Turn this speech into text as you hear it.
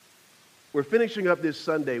We're finishing up this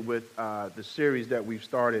Sunday with the series that we've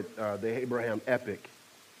started, the Abraham Epic.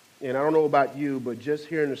 And I don't know about you, but just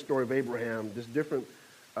hearing the story of Abraham, just different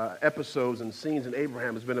episodes and scenes in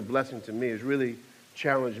Abraham has been a blessing to me. It's really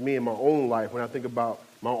challenged me in my own life when I think about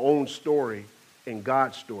my own story and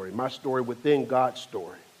God's story, my story within God's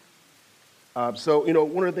story. So,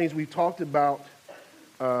 one of the things we've talked about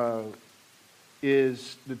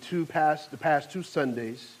is the past two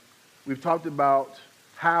Sundays. We've talked about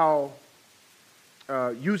how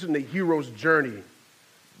using the hero's journey,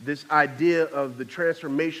 this idea of the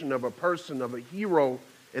transformation of a person, of a hero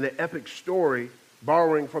in an epic story,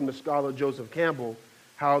 borrowing from the scholar Joseph Campbell,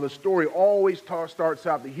 how the story always starts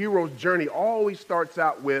out, the hero's journey always starts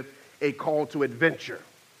out with a call to adventure.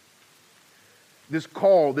 This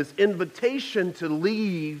call, this invitation to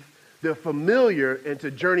leave the familiar and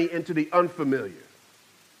to journey into the unfamiliar.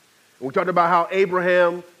 And we talked about how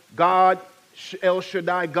Abraham, God, El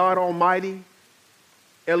Shaddai, God Almighty,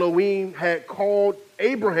 Elohim had called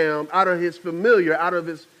Abraham out of his familiar, out of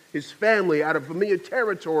his family, out of familiar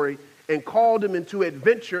territory, and called him into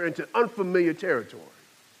adventure, into unfamiliar territory.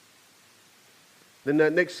 Then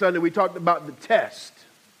that next Sunday, we talked about the test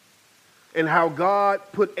and how God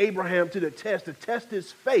put Abraham to the test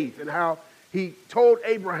his faith, and how he told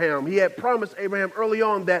Abraham, he had promised Abraham early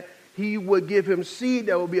on that he would give him seed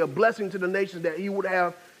that would be a blessing to the nations, that he would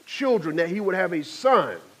have children, that he would have a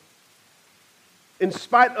son. In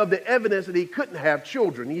spite of the evidence that he couldn't have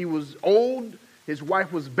children. He was old, his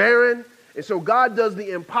wife was barren, and so God does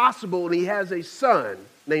the impossible, and he has a son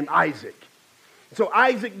named Isaac. So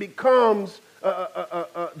Isaac becomes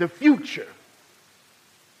the future.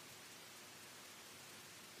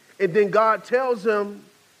 And then God tells him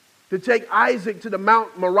to take Isaac to the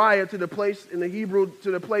Mount Moriah, to the place in the Hebrew,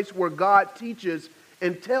 to the place where God teaches,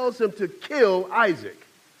 and tells him to kill Isaac.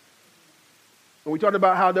 And we talked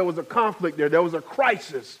about how there was a conflict there. There was a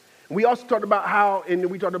crisis. And we also talked about how, and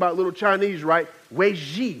we talked about little Chinese, right? Wei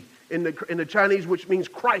Ji in the Chinese, which means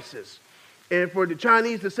crisis. And for the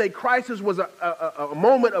Chinese to say crisis was a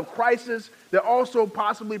moment of crisis that also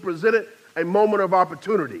possibly presented a moment of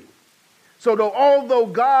opportunity. So although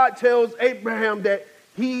God tells Abraham that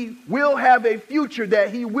he will have a future, that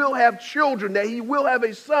he will have children, that he will have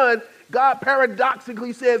a son, God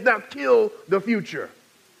paradoxically says, now kill the future.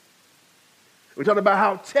 We talked about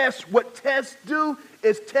how what tests do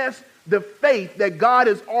is test the faith that God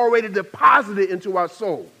has already deposited into our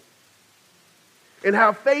soul. And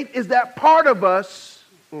how faith is that part of us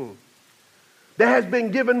that has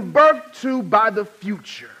been given birth to by the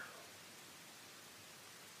future.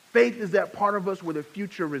 Faith is that part of us where the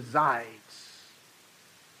future resides.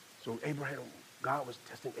 So God was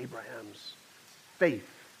testing Abraham's faith.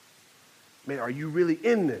 Man, are you really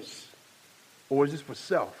in this? Or is this for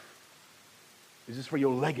self? Is this for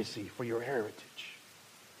your legacy, for your heritage?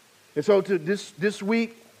 And so this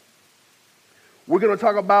week, we're going to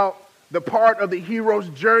talk about the part of the hero's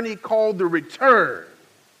journey called the return.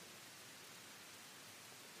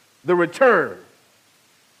 The return.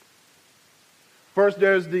 First,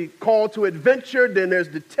 there's the call to adventure. Then there's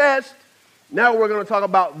the test. Now we're going to talk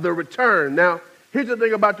about the return. Now, here's the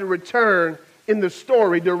thing about the return in the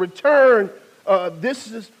story. The return,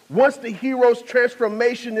 this is once the hero's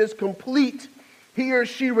transformation is complete, he or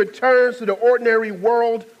she returns to the ordinary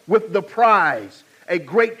world with the prize, a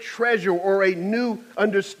great treasure or a new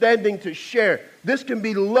understanding to share. This can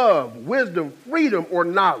be love, wisdom, freedom, or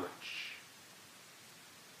knowledge.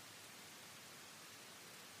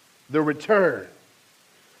 The return.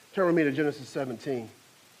 Turn with me to Genesis 17.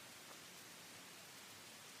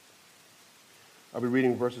 I'll be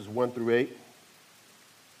reading verses 1 through 8.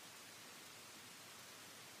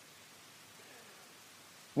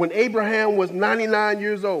 When Abraham was 99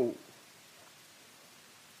 years old,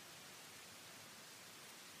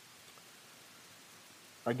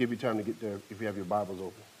 I'll give you time to get there if you have your Bibles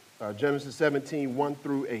open. Genesis 17, 1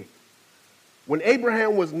 through 8. When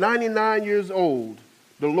Abraham was 99 years old,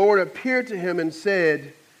 the Lord appeared to him and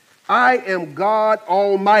said, I am God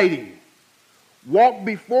Almighty. Walk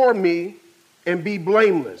before me and be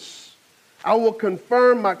blameless. I will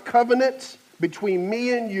confirm my covenant between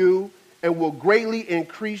me and you and will greatly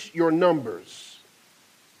increase your numbers.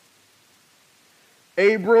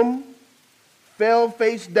 Abram fell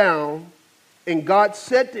face down, and God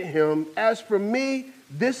said to him, as for me,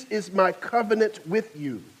 this is my covenant with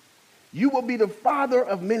you. You will be the father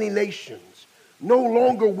of many nations. No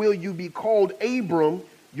longer will you be called Abram.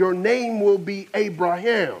 Your name will be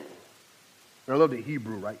Abraham. I love the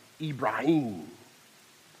Hebrew, right? Ibrahim.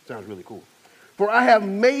 Sounds really cool. For I have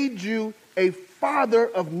made you a father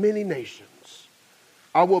of many nations.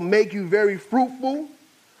 I will make you very fruitful.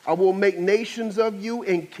 I will make nations of you,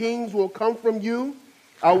 and kings will come from you.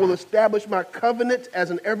 I will establish my covenant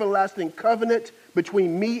as an everlasting covenant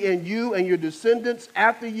between me and you and your descendants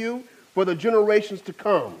after you for the generations to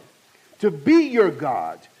come, to be your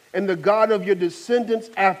God and the God of your descendants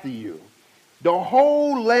after you. The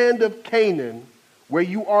whole land of Canaan, where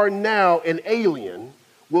you are now an alien,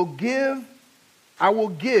 I will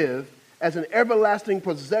give as an everlasting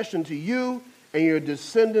possession to you and your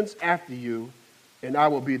descendants after you, and I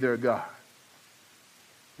will be their God.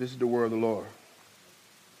 This is the word of the Lord.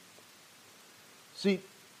 See,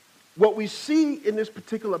 what we see in this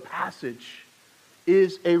particular passage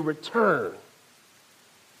is a return.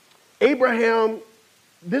 Abraham,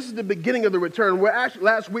 this is the beginning of the return. We're actually,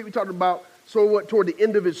 last week we talked about toward the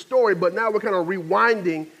end of his story, but now we're kind of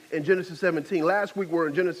rewinding in Genesis 17. Last week we're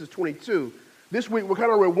in Genesis 22. This week we're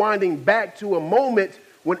kind of rewinding back to a moment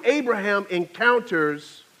when Abraham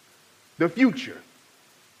encounters the future.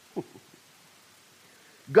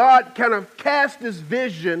 God kind of casts this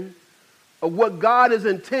vision of what God is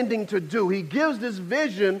intending to do. He gives this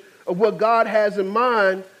vision of what God has in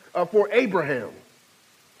mind for Abraham.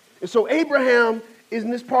 And so Abraham is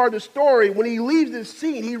in this part of the story. When he leaves this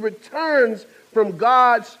scene, he returns from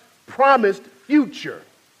God's promised future.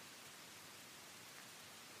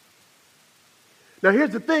 Now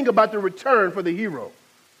here's the thing about the return for the hero.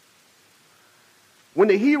 When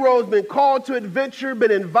the hero has been called to adventure,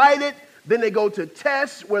 been invited, then they go to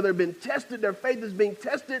tests where they've been tested, their faith is being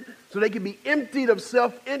tested so they can be emptied of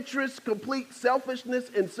self-interest, complete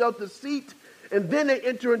selfishness, and self-deceit. And then they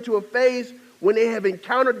enter into a phase when they have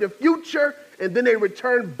encountered the future, and then they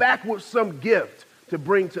return back with some gift to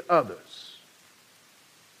bring to others.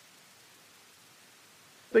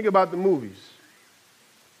 Think about the movies.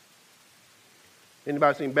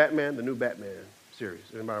 Anybody seen Batman, the new Batman series?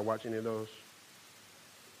 Anybody watch any of those?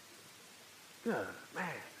 Good, man.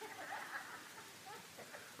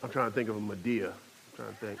 I'm trying to think of a Medea. I'm trying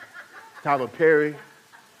to think. Tyler Perry.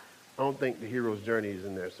 I don't think the hero's journey is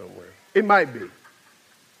in there somewhere. It might be.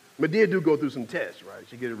 Medea do go through some tests, right?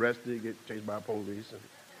 She get arrested, get chased by police,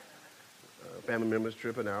 and family members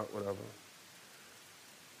tripping out, whatever.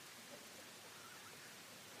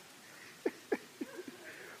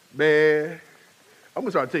 Man, I'm going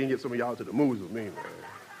to start taking get some of y'all to the movies with me, man.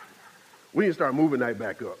 We need to start moving that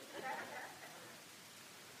back up.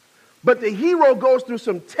 But the hero goes through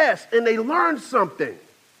some tests, and they learn something.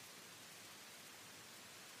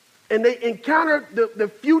 And they encounter the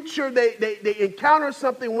future. They encounter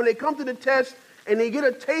something when they come to the test, and they get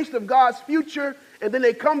a taste of God's future, and then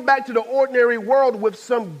they come back to the ordinary world with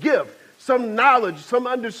some gift, some knowledge, some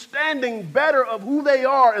understanding better of who they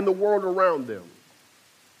are and the world around them.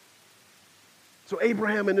 So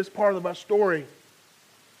Abraham, in this part of our story,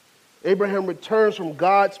 Abraham returns from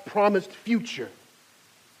God's promised future.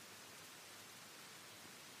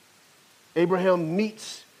 Abraham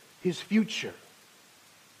meets his future.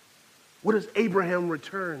 What does Abraham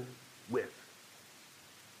return with?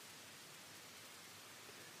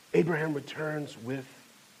 Abraham returns with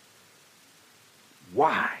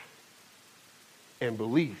why and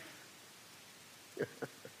belief. We're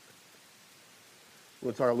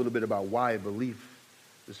going to talk a little bit about why and belief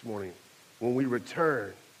this morning. When we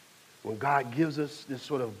return, when God gives us this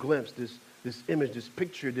sort of glimpse, this image, this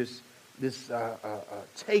picture, this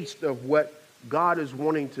taste of what God is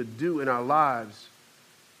wanting to do in our lives,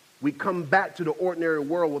 we come back to the ordinary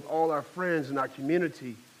world with all our friends and our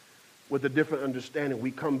community with a different understanding.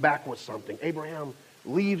 We come back with something. Abraham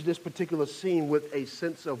leaves this particular scene with a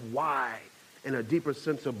sense of why and a deeper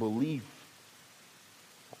sense of belief.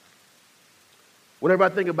 Whenever I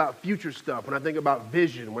think about future stuff, when I think about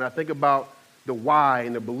vision, when I think about the why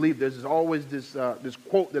and the belief, there's always this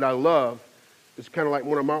quote that I love. It's kind of like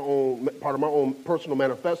part of my own personal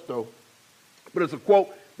manifesto. But it's a quote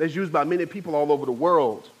that's used by many people all over the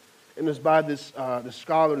world. And it's by this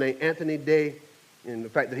scholar named Anthony Day. And the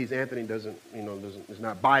fact that he's Anthony is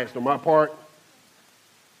not biased on my part.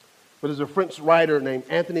 But there's a French writer named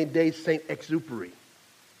Anthony de Saint-Exupéry.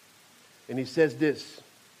 And he says this: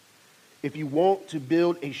 if you want to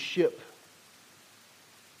build a ship,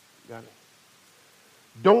 got it?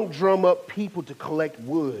 Don't drum up people to collect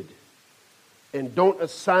wood, and don't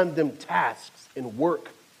assign them tasks and work,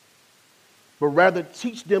 but rather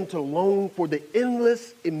teach them to long for the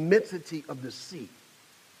endless immensity of the sea.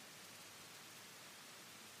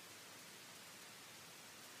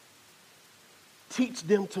 Teach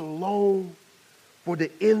them to long for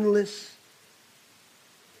the endless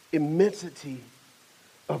immensity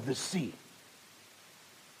of the sea.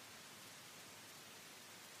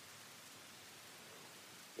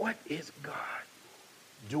 What is God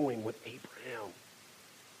doing with Abraham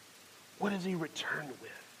What does he return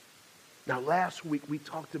with? Now, last week we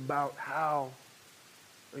talked about how,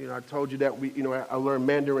 I told you that I learned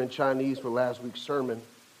Mandarin Chinese for last week's sermon.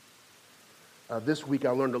 This week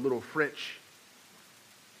I learned a little French.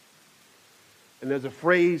 And there's a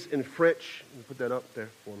phrase in French, let me put that up there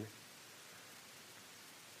for me.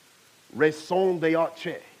 Raison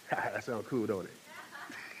d'être. That sounds cool, don't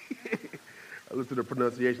it? I listened to the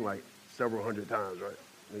pronunciation like several hundred times, right?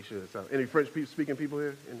 Make sure it sounds. Any French speaking people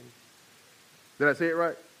here? Did I say it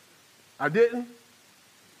right? I didn't?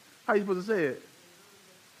 How are you supposed to say it?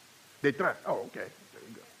 D'être. Oh, okay. There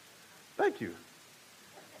you go. Thank you.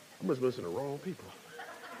 I must listen to the wrong people.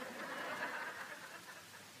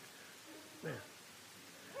 Man.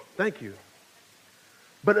 Thank you.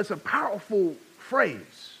 But it's a powerful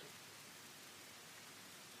phrase.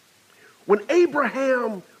 When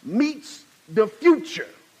Abraham meets the future,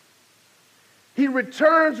 he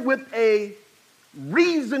returns with a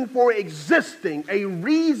reason for existing, a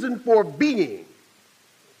reason for being.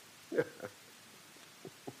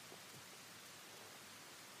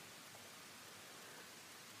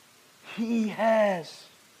 He has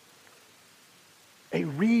a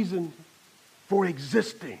reason for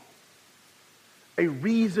existing, a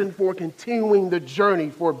reason for continuing the journey,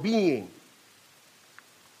 for being.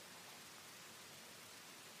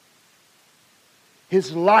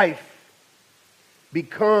 His life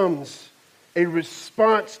becomes a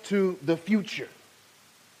response to the future.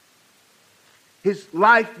 His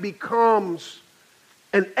life becomes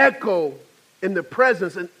an echo in the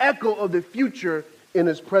presence, an echo of the future in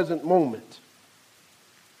his present moment.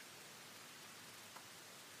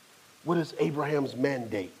 What is Abraham's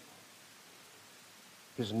mandate?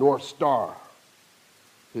 His North Star,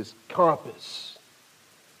 his compass,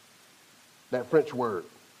 that French word.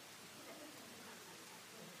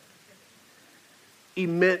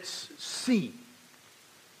 Immense sea.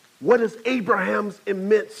 What is Abraham's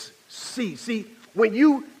immense sea? See, when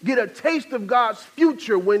you get a taste of God's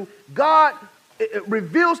future, when God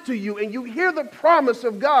reveals to you and you hear the promise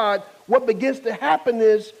of God, what begins to happen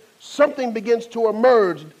is something begins to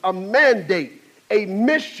emerge. A mandate, a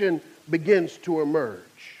mission begins to emerge.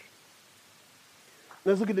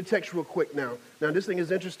 Let's look at the text real quick now. Now, this thing is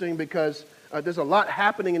interesting because there's a lot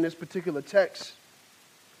happening in this particular text.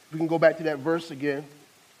 We can go back to that verse again.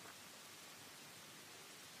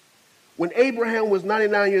 When Abraham was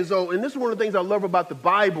 99 years old, and this is one of the things I love about the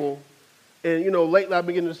Bible, and, lately I've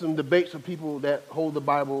been getting into some debates with people that hold the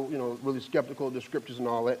Bible, really skeptical of the scriptures and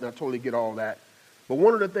all that, and I totally get all that. But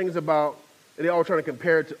one of the things about, and they're all trying to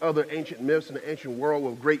compare it to other ancient myths in the ancient world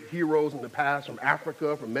with great heroes in the past from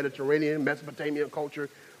Africa, from Mediterranean, Mesopotamian culture.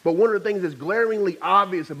 But one of the things that's glaringly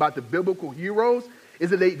obvious about the biblical heroes is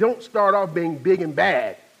that they don't start off being big and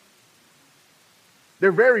bad.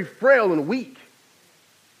 They're very frail and weak.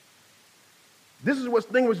 This is what's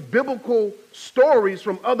distinguished biblical stories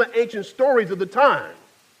from other ancient stories of the time.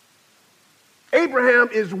 Abraham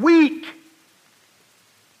is weak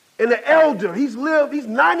and an elder. He's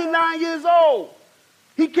 99 years old.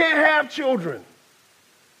 He can't have children.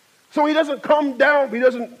 So he doesn't come down, he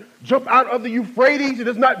doesn't jump out of the Euphrates, he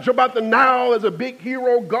does not jump out the Nile as a big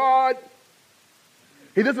hero god.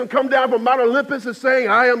 He doesn't come down from Mount Olympus and saying,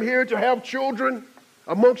 I am here to have children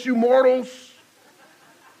amongst you mortals.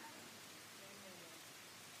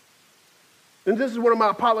 And this is one of my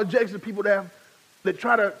apologetics to people that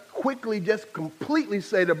try to quickly just completely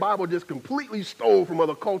say the Bible just completely stole from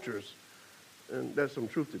other cultures. And there's some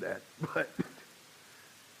truth to that. But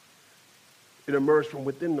it emerged from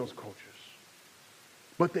within those cultures.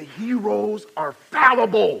 But the heroes are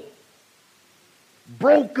fallible,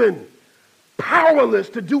 broken, powerless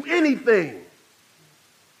to do anything.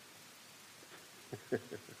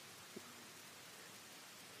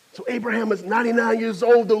 So Abraham is 99 years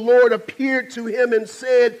old. The Lord appeared to him and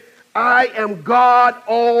said, I am God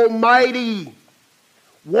Almighty.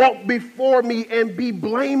 Walk before me and be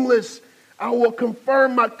blameless. I will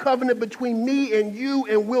confirm my covenant between me and you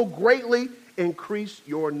and will greatly increase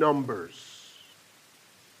your numbers.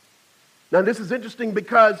 Now this is interesting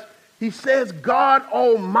because he says God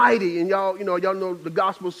Almighty. And y'all know the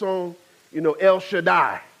gospel song, El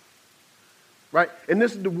Shaddai. Right? And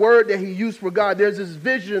this is the word that he used for God. There's this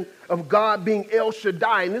vision of God being El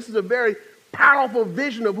Shaddai. And this is a very powerful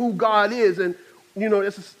vision of who God is. And,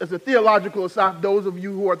 it's a theological aside, those of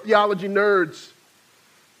you who are theology nerds.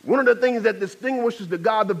 One of the things that distinguishes the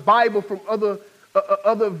God, the Bible, from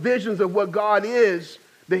other visions of what God is,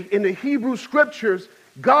 in the Hebrew scriptures,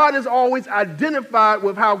 God is always identified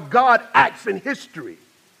with how God acts in history.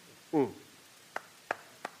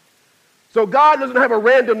 So God doesn't have a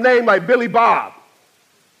random name like Billy Bob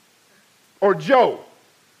or Joe.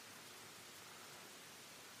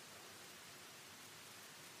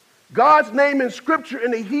 God's name in Scripture,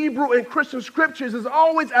 in the Hebrew and Christian Scriptures, is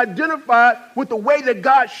always identified with the way that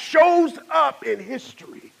God shows up in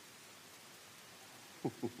history.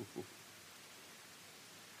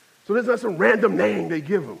 So there's not some random name they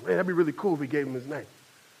give him. Man, that'd be really cool if we gave him his name.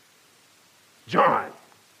 John.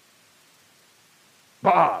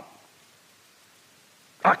 Bob.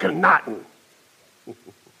 Akhenaten.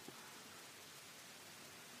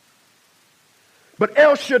 But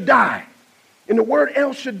El Shaddai. And the word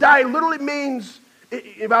El Shaddai literally means,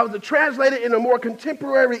 if I was to translate it in a more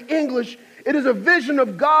contemporary English, it is a vision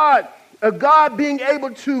of God being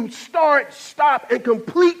able to start, stop, and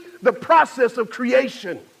complete the process of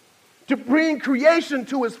creation, to bring creation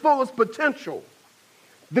to its fullest potential.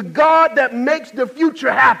 The God that makes the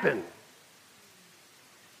future happen.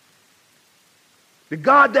 The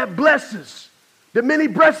God that blesses the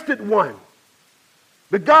many-breasted one.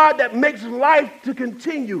 The God that makes life to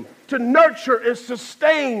continue, to nurture and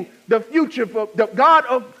sustain the future, for the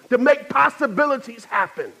God to make possibilities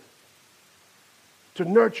happen, to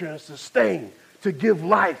nurture and sustain, to give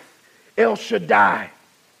life. El Shaddai.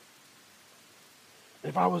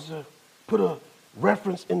 If I was to put a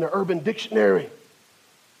reference in the Urban Dictionary,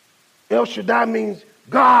 El Shaddai means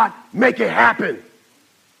God make it happen.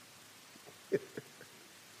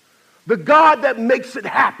 The God that makes it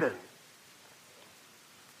happen.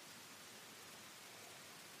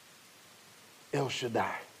 El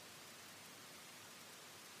Shaddai.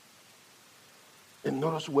 And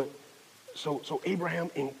notice so Abraham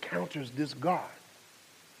encounters this God.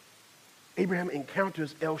 Abraham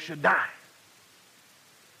encounters El Shaddai,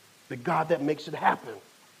 the God that makes it happen.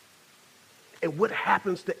 And what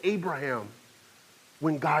happens to Abraham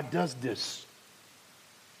when God does this?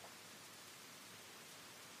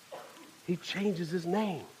 He changes his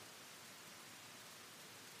name.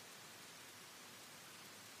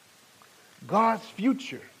 God's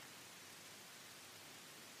future,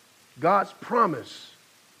 God's promise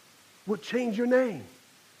would change your name.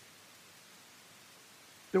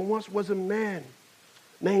 There once was a man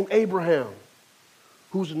named Abraham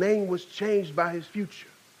whose name was changed by his future,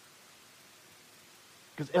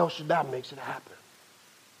 because El Shaddai makes it happen.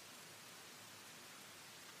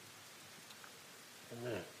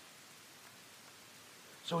 Amen.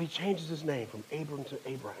 So he changes his name from Abram to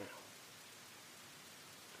Abraham,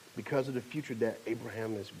 because of the future that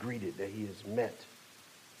Abraham has greeted, that he has met.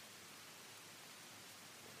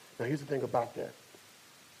 Now, here's the thing about that.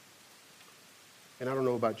 And I don't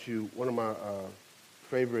know about you, one of my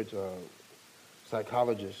favorite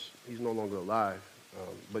psychologists, he's no longer alive,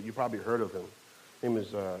 but you probably heard of him. His name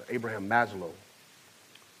is Abraham Maslow.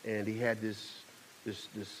 And he had this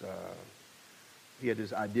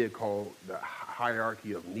idea called the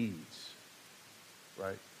hierarchy of needs,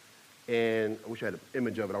 right? And I wish I had an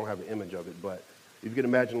image of it. I don't have an image of it, but if you can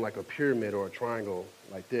imagine like a pyramid or a triangle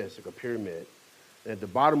like this, like a pyramid, and at the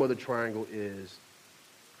bottom of the triangle is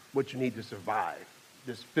what you need to survive,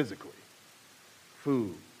 just physically.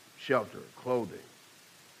 Food, shelter, clothing,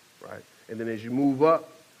 right? And then as you move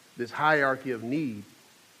up this hierarchy of need,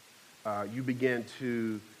 you begin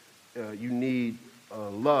to, you need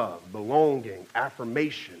love, belonging,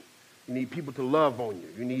 affirmation. You need people to love on you.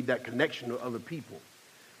 You need that connection to other people.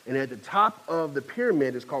 And at the top of the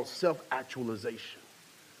pyramid is called self-actualization.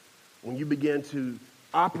 When you begin to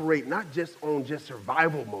operate not just on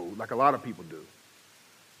survival mode, like a lot of people do,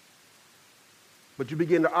 but you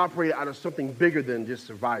begin to operate out of something bigger than just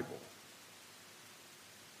survival.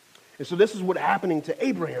 And so this is what's happening to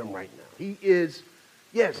Abraham right now. He is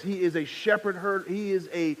a shepherd herd. He is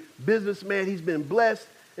a businessman. He's been blessed.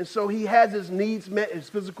 And so he has his needs met, his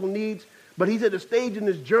physical needs. But he's at a stage in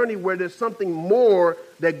his journey where there's something more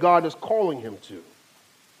that God is calling him to.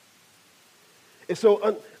 And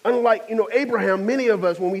so unlike, Abraham, many of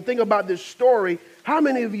us, when we think about this story, how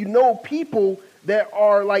many of you know people that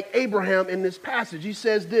are like Abraham in this passage? He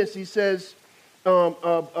says this. He says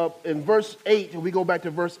in verse 8, if we go back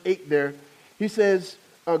to verse 8 there, he says,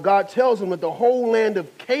 God tells him that the whole land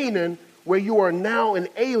of Canaan, where you are now an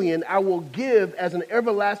alien, I will give as an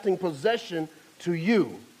everlasting possession to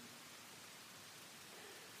you.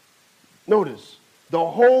 Notice, the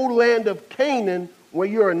whole land of Canaan, where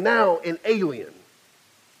you are now an alien.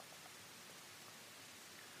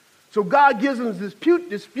 So God gives him this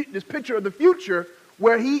picture of the future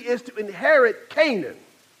where he is to inherit Canaan.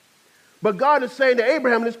 But God is saying to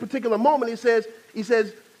Abraham in this particular moment, he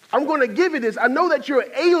says, I'm going to give you this. I know that you're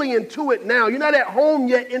alien to it now. You're not at home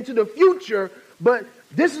yet into the future, but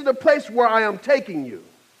this is the place where I am taking you.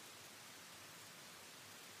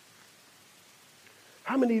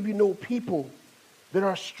 How many of you know people that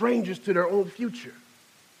are strangers to their own future?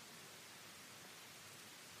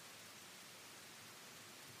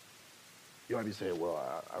 might be saying, well,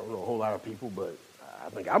 I don't know a whole lot of people, but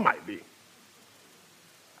I think I might be.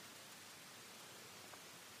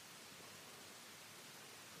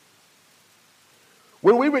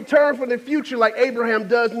 When we return from the future, like Abraham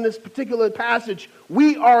does in this particular passage,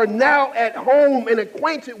 we are now at home and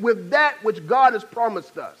acquainted with that which God has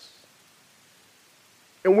promised us.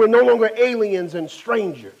 And we're no longer aliens and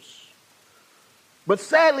strangers. But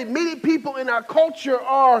sadly, many people in our culture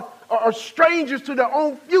are strangers to their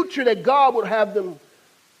own future that God would have them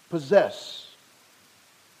possess.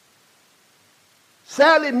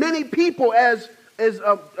 Sadly, many people, as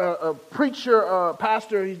a preacher,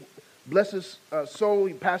 pastor, bless his soul,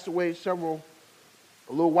 he passed away a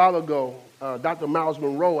little while ago, Dr. Miles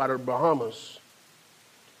Monroe out of the Bahamas.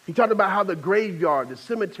 He talked about how the graveyard, the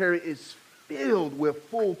cemetery, is filled with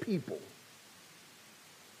full people.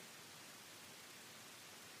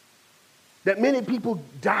 That many people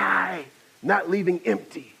die not leaving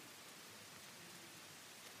empty.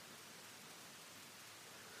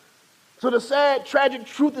 So the sad, tragic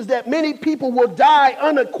truth is that many people will die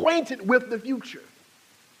unacquainted with the future.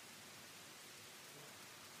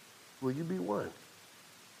 Will you be one?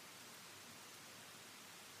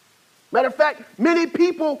 Matter of fact, many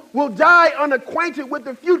people will die unacquainted with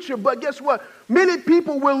the future, but guess what? Many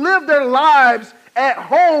people will live their lives at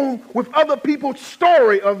home with other people's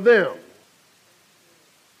story of them.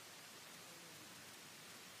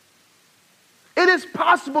 It is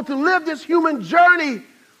possible to live this human journey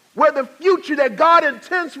where the future that God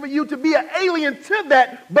intends for you to be an alien to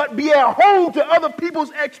that, but be at home to other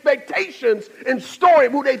people's expectations and story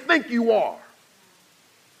of who they think you are.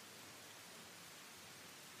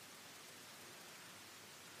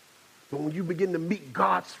 But when you begin to meet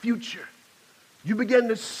God's future, you begin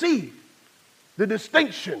to see the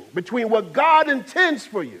distinction between what God intends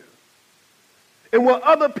for you and what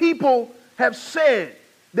other people have said,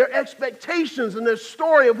 their expectations and their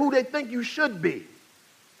story of who they think you should be.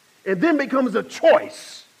 And then becomes a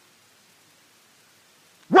choice.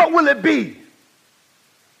 What will it be?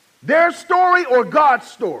 Their story or God's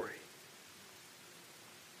story?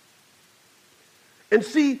 And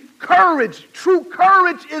see, courage, true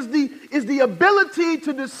courage is the ability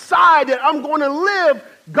to decide that I'm going to live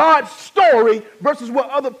God's story versus what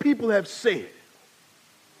other people have said.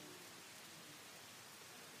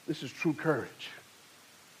 This is true courage.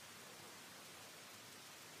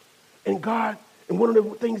 And one of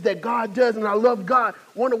the things that God does, and I love God,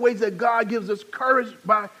 one of the ways that God gives us courage,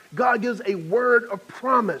 God gives a word of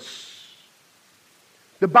promise.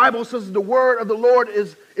 The Bible says the word of the Lord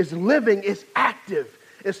is living, it's active.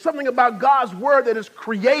 It's something about God's word that is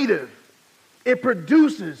creative. It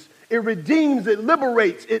produces, it redeems, it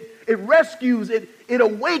liberates, it rescues, it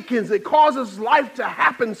awakens, it causes life to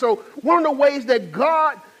happen. So one of the ways that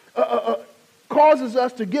God causes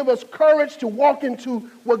us to give us courage to walk into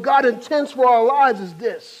what God intends for our lives is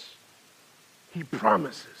this. He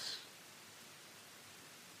promises.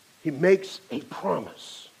 He makes a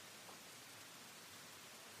promise.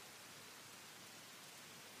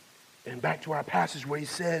 And back to our passage where he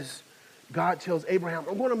says, God tells Abraham,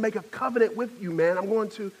 I'm going to make a covenant with you, man.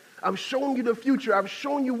 I'm showing you the future. I've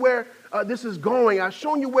shown you where this is going. I've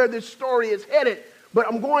shown you where this story is headed. But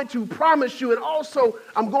I'm going to promise you, and also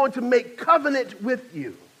I'm going to make covenant with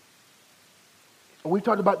you. And we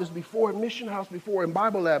talked about this before in Mission House, before in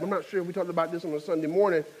Bible Lab. I'm not sure if we talked about this on a Sunday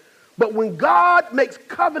morning. But when God makes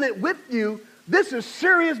covenant with you, this is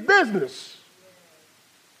serious business.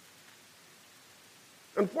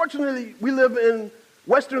 Unfortunately, we live in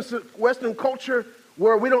Western culture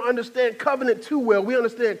where we don't understand covenant too well. We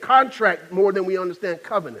understand contract more than we understand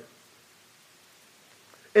covenant.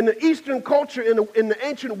 In the Eastern culture, in the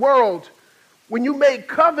ancient world, when you made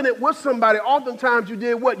covenant with somebody, oftentimes you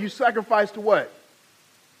did what? You sacrificed to what?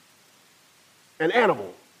 An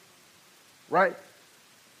animal, right?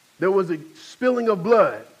 There was a spilling of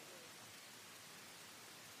blood.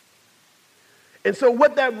 And so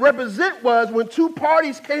what that represent was when two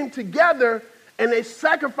parties came together and they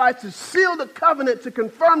sacrificed to seal the covenant, to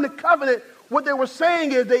confirm the covenant, what they were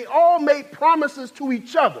saying is they all made promises to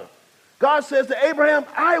each other. God says to Abraham,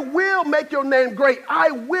 I will make your name great.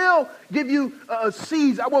 I will give you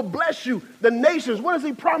seeds. I will bless you. The nations. What does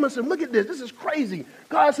he promise him? Look at this. This is crazy.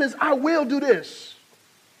 God says, I will do this.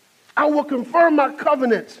 I will confirm my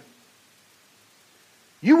covenant.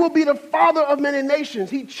 You will be the father of many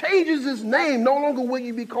nations. He changes his name. No longer will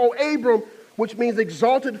you be called Abram, which means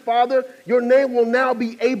exalted father. Your name will now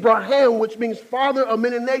be Abraham, which means father of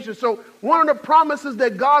many nations. So one of the promises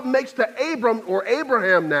that God makes to Abram, or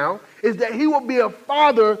Abraham now, is that he will be a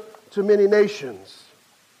father to many nations.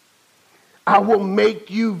 I will make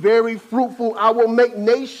you very fruitful. I will make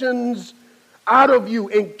nations out of you,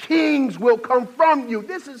 and kings will come from you.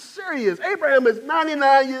 This is serious. Abraham is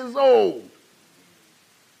 99 years old.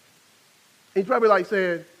 He's probably like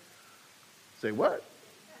saying, say what?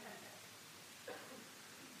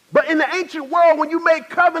 But in the ancient world, when you made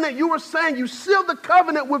covenant, you were saying you sealed the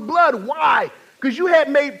covenant with blood. Why? Because you had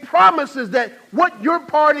made promises that what your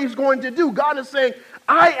party is going to do. God is saying,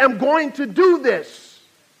 I am going to do this.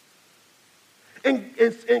 And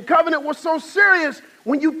covenant was so serious.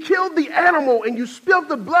 When you killed the animal and you spilled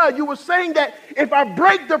the blood, you were saying that if I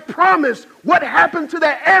break the promise, what happened to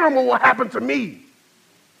that animal will happen to me.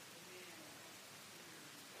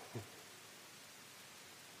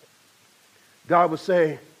 God was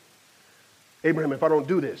saying, Abraham, if I don't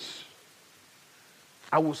do this,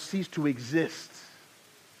 I will cease to exist.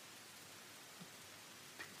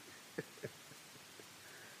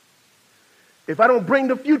 If I don't bring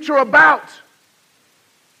the future about,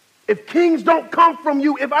 if kings don't come from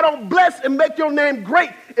you, if I don't bless and make your name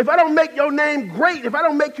great, if I don't make your name great, if I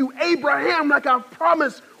don't make you Abraham like I've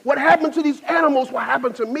promised, what happened to these animals will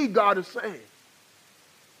happen to me, God is saying.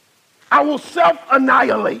 I will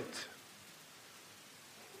self-annihilate.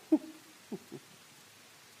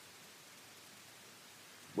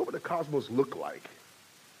 What would the cosmos look like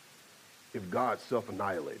if God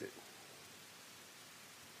self-annihilated?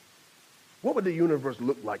 What would the universe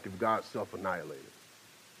look like if God self-annihilated?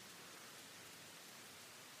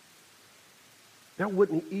 There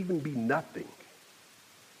wouldn't even be nothing.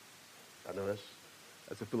 I know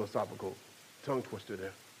that's a philosophical tongue twister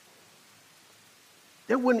there.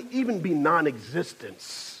 There wouldn't even be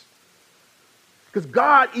non-existence. Because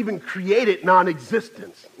God even created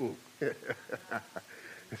non-existence.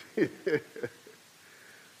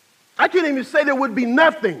 I can't even say there would be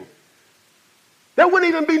nothing. There wouldn't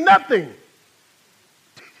even be nothing.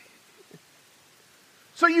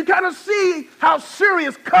 So you kind of see how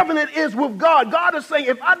serious covenant is with God. God is saying,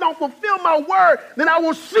 if I don't fulfill my word, then I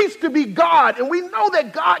will cease to be God. And we know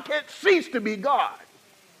that God can't cease to be God.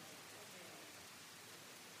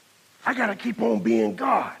 I got to keep on being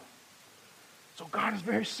God. So God is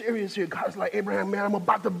very serious here. God is like, Abraham, man, I'm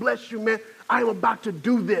about to bless you, man. I am about to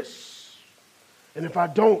do this. And if I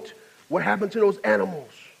don't, what happened to those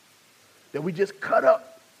animals that we just cut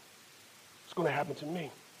up? It's going to happen to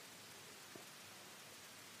me.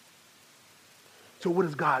 So what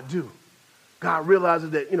does God do? God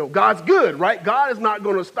realizes that, God's good, right? God is not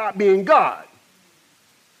going to stop being God.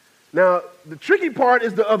 Now, the tricky part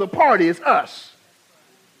is the other party, it's us.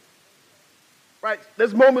 Right?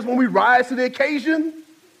 There's moments when we rise to the occasion.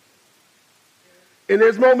 And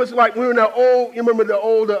there's moments like when we're in that old, you remember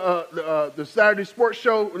the Saturday sports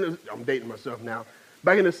show? I'm dating myself now.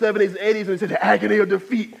 Back in the 70s and 80s, and they said the agony of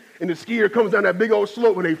defeat. And the skier comes down that big old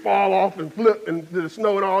slope when they fall off and flip into the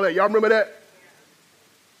snow and all that. Y'all remember that?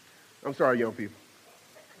 I'm sorry, young people.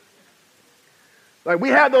 Like, we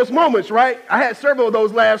had those moments, right? I had several of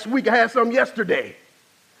those last week. I had some yesterday.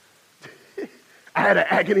 I had an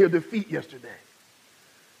agony of defeat yesterday,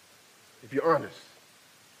 if you're honest.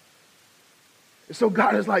 And so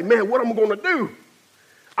God is like, man, what am I going to do?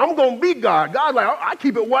 I'm going to be God. God's like, I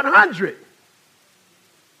keep it 100.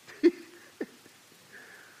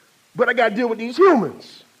 But I got to deal with these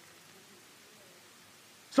humans.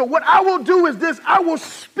 So what I will do is this. I will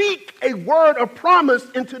speak a word of promise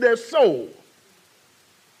into their soul.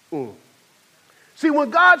 See, when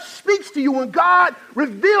God speaks to you, when God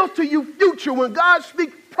reveals to you future, when God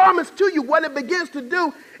speaks promise to you, what it begins to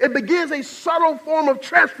do, it begins a subtle form of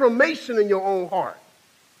transformation in your own heart.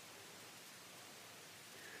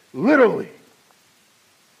 Literally.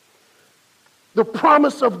 The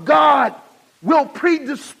promise of God will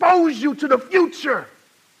predispose you to the future.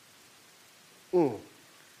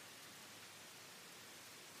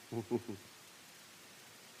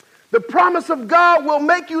 The promise of God will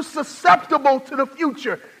make you susceptible to the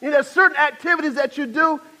future. There's certain activities that you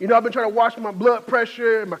do. I've been trying to watch my blood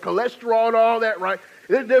pressure, my cholesterol, and all that, right?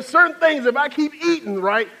 There's certain things, if I keep eating,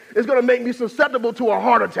 right, it's going to make me susceptible to a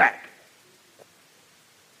heart attack.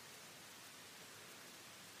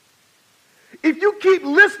 If you keep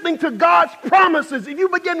listening to God's promises, if you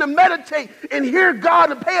begin to meditate and hear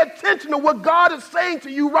God and pay attention to what God is saying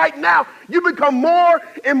to you right now, you become more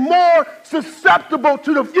and more susceptible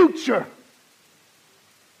to the future.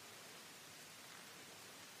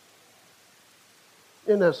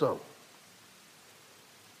 Isn't that something?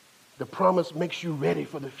 The promise makes you ready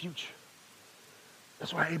for the future.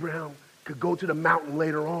 That's why Abraham could go to the mountain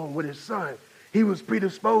later on with his son. He was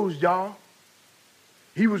predisposed, y'all.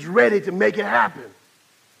 He was ready to make it happen.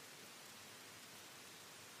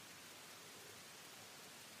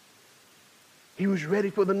 He was ready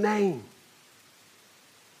for the name.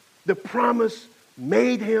 The promise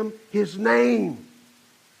made him his name.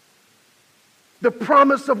 The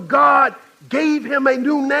promise of God gave him a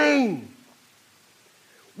new name.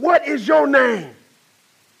 What is your name?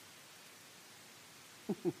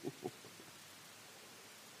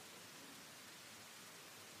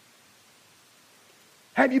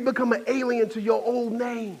 Have you become an alien to your old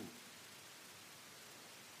name?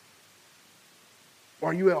 Or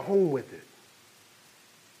are you at home with it?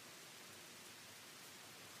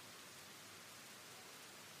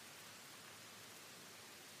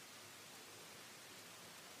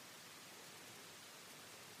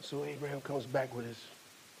 So Abraham comes back with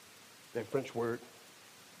that French word.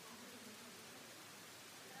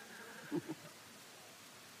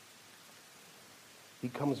 He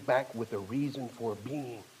comes back with a reason for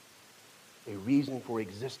being, a reason for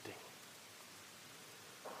existing.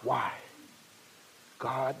 Why?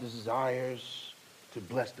 God desires to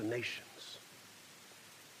bless the nations.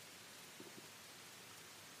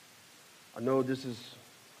 I know this is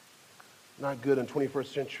not good in 21st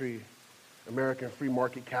century American free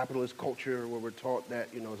market capitalist culture where we're taught that,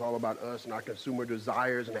 it's all about us and our consumer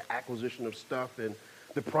desires and the acquisition of stuff and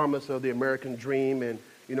the promise of the American dream. And,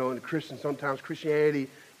 in sometimes Christianity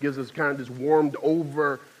gives us kind of this warmed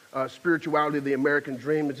over spirituality of the American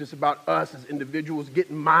dream. It's just about us as individuals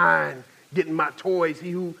getting mine, getting my toys.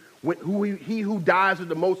 He who dies with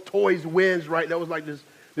the most toys wins, right? That was like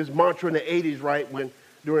this mantra in the 80s, right? When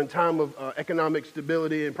during time of economic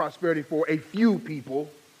stability and prosperity for a few people.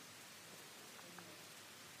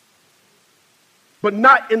 But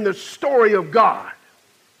not in the story of God.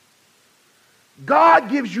 God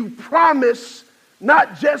gives you promise,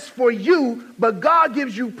 not just for you, but God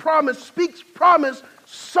gives you promise, speaks promise,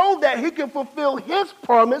 so that he can fulfill his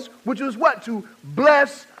promise, which is what? To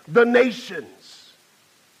bless the nations.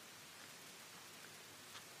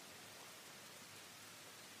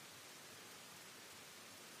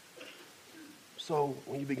 So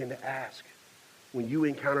when you begin to ask, when you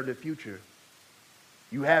encounter the future,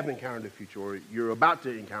 you have encountered the future, or you're about to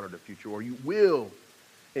encounter the future, or you will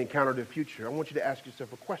encounter the future, I want you to ask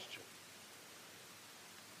yourself a question.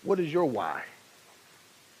 What is your why?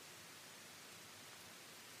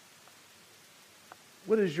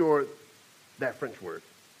 What is that French word?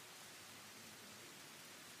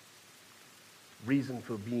 Reason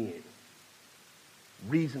for being.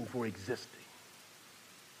 Reason for existing.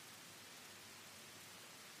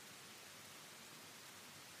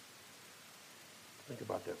 Think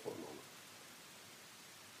about that for a moment.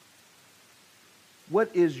 What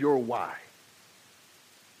is your why?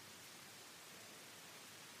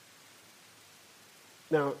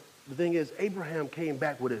 Now, the thing is, Abraham came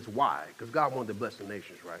back with his why, because God wanted to bless the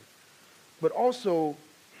nations, right? But also,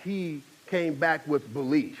 he came back with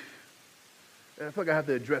belief. And I feel like I have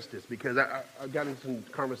to address this, because I got into some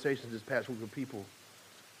conversations this past week with people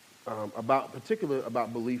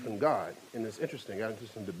about belief in God. And it's interesting, I got into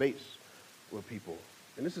some debates with people.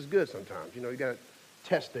 And this is good sometimes. You got to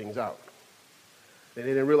test things out. And they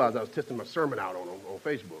didn't realize I was testing my sermon out on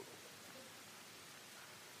Facebook.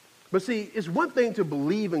 But see, it's one thing to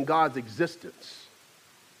believe in God's existence.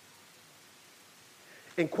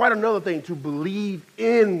 And quite another thing to believe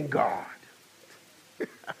in God.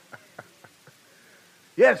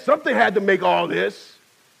 Yes, something had to make all this.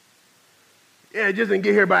 Yeah, it just didn't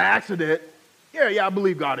get here by accident. Yeah, I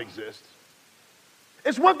believe God exists.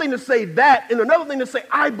 It's one thing to say that, and another thing to say,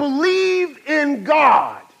 I believe in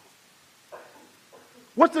God.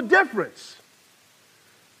 What's the difference?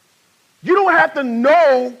 You don't have to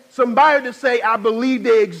know somebody to say, I believe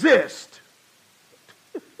they exist.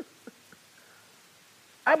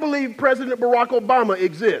 I believe President Barack Obama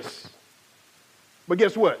exists. But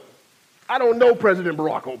guess what? I don't know President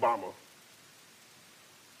Barack Obama.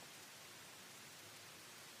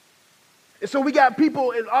 And so we got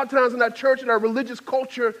people at all times in our church, in our religious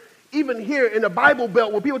culture, even here in the Bible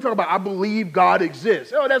Belt, where people talk about, I believe God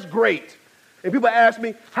exists. Oh, that's great. And people ask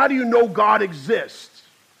me, how do you know God exists?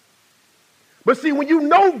 But see, when you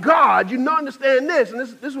know God, you understand this. And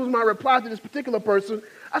this was my reply to this particular person.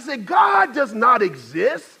 I said, God does not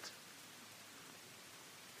exist.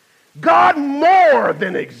 God more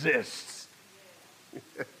than exists.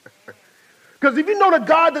 Because if you know the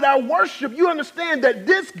God that I worship, you understand that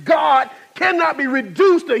this God cannot be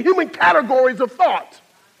reduced to human categories of thought.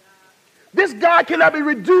 This God cannot be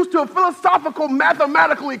reduced to a philosophical,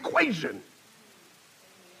 mathematical equation.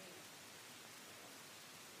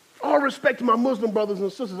 All respect to my Muslim brothers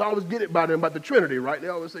and sisters, I always get it by them about the Trinity, right? They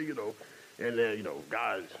always say, and then,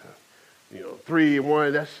 God, three and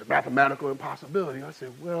one, that's mathematical impossibility. I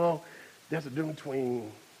said, well, there's a difference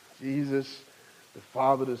between Jesus, the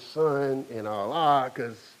Father, the Son, and Allah,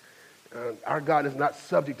 because Our God is not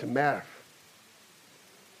subject to math.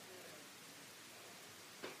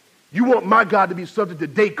 You want my God to be subject to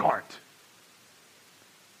Descartes,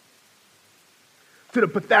 to the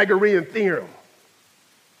Pythagorean theorem,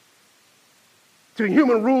 to the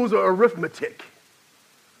human rules of arithmetic.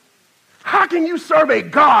 How can you serve a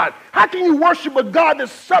God? How can you worship a God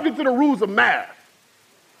that's subject to the rules of math?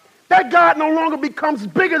 That God no longer becomes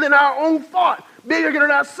bigger than our own thought, bigger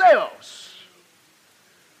than ourselves.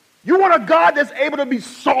 You want a God that's able to be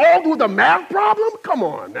solved with a math problem? Come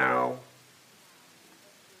on now.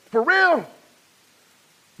 For real?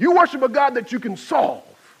 You worship a God that you can solve.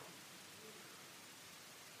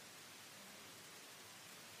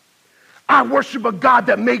 I worship a God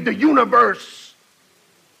that made the universe,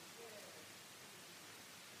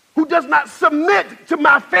 who does not submit to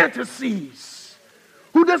my fantasies,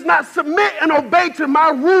 who does not submit and obey to my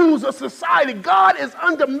rules of society. God is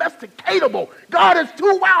undomesticatable. God is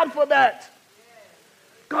too wild for that.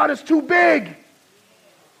 God is too big.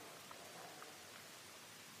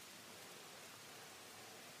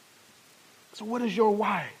 So what is your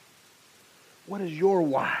why? What is your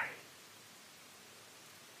why?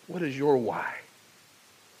 What is your why?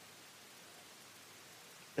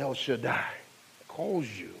 El Shaddai calls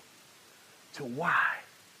you to why.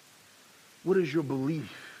 What is your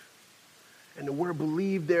belief? And the word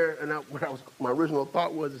believe there, and my original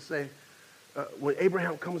thought was to say, when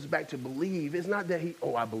Abraham comes back to believe, it's not that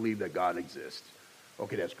I believe that God exists.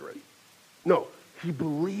 Okay, that's great. No, he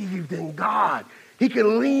believed in God. He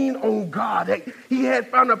can lean on God. He had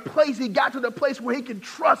found a place, he got to the place where he could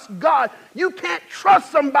trust God. You can't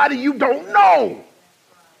trust somebody you don't know.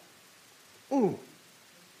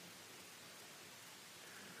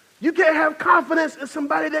 You can't have confidence in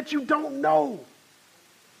somebody that you don't know.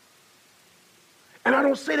 And I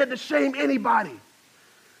don't say that to shame anybody.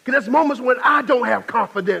 Because there's moments when I don't have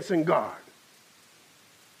confidence in God.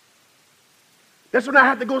 That's when I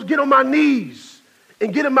have to go get on my knees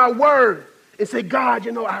and get in my word and say, God,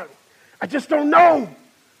 I just don't know.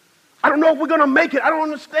 I don't know if we're going to make it. I don't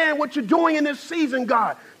understand what you're doing in this season,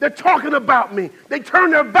 God. They're talking about me. They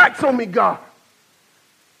turn their backs on me, God.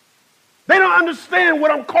 They don't understand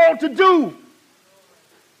what I'm called to do.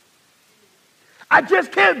 I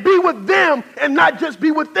just can't be with them and not just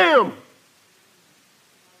be with them.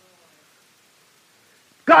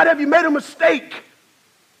 God, have you made a mistake?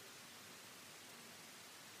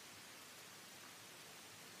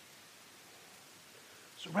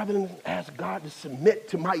 So rather than ask God to submit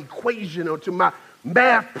to my equation or to my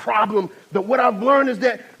math problem, what I've learned is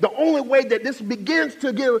that the only way that this begins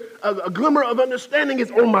to give a glimmer of understanding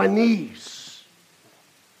is on my knees.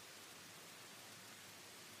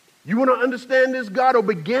 You want to understand this God or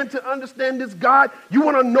begin to understand this God? You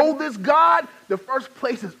want to know this God? The first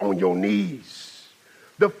place is on your knees.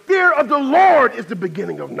 The fear of the Lord is the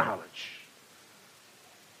beginning of knowledge.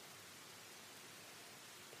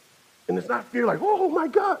 And it's not fear like, oh my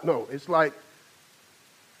God. No, it's like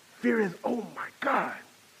fear is, oh my God,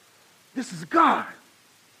 this is God.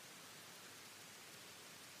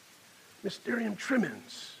 Mysterium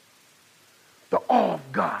tremens, the awe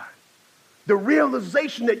of God. The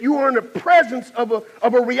realization that you are in the presence of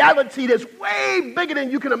a reality that's way bigger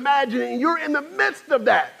than you can imagine, and you're in the midst of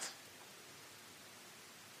that.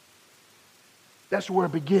 That's where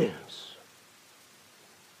it begins.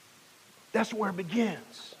 That's where it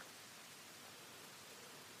begins.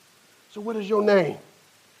 So what is your name?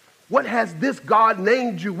 What has this God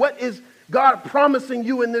named you? What is God promising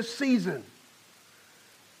you in this season?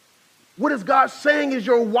 What is God saying is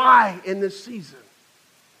your why in this season?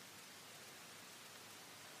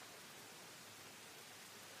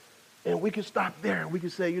 And we can stop there and we can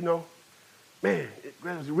say, man, it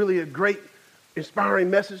was really a great, inspiring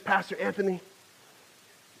message, Pastor Anthony.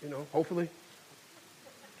 Hopefully.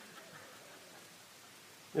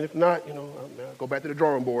 And if not, I'll go back to the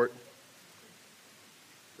drawing board.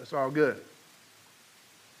 That's all good.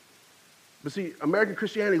 But see, American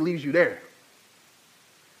Christianity leaves you there.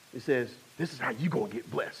 It says, this is how you're going to get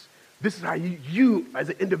blessed. This is how you as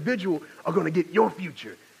an individual are going to get your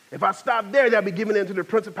future. If I stop there, that'll be given into the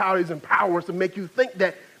principalities and powers to make you think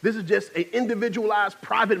that this is just an individualized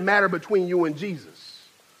private matter between you and Jesus.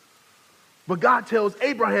 But God tells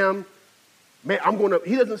Abraham, man,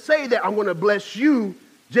 he doesn't say that I'm going to bless you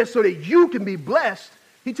just so that you can be blessed.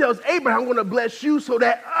 He tells Abraham, I'm going to bless you so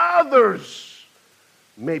that others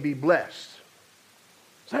may be blessed.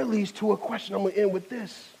 So that leads to a question. I'm going to end with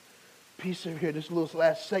this piece of here, this little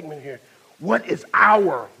last segment here. What is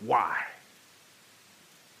our why?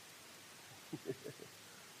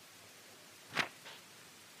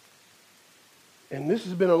 And this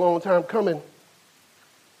has been a long time coming.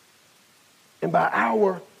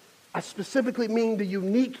 I specifically mean the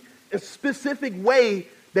unique and specific way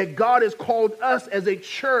that God has called us as a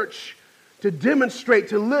church to demonstrate,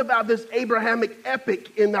 to live out this Abrahamic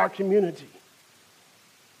epic in our community.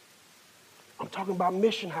 I'm talking about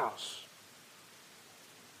Mission House.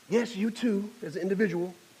 Yes, you too, as an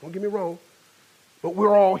individual, don't get me wrong, but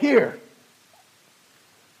we're all here.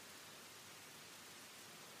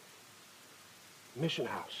 Mission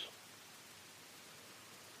House.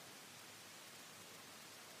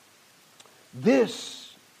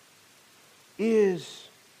 This is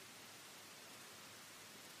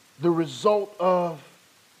the result of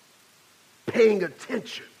paying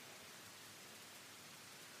attention.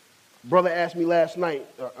 Brother asked me last night,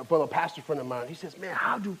 a brother pastor friend of mine, he says, man,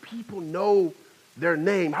 how do people know their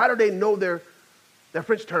name? How do they know their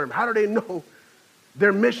French term? How do they know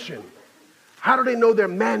their mission? How do they know their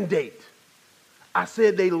mandate? I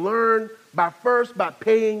said they learn by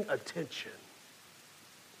paying attention.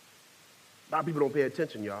 A lot of people don't pay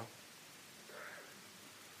attention, y'all.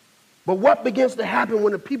 But what begins to happen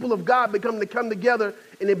when the people of God come together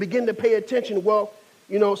and they begin to pay attention? Well,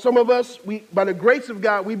 you know, some of us, by the grace of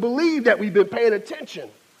God, we believe that we've been paying attention.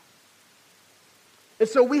 And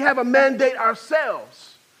so we have a mandate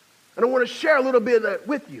ourselves. And I want to share a little bit of that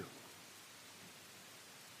with you.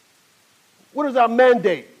 What is our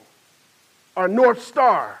mandate? Our North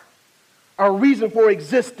Star, our reason for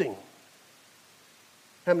existing.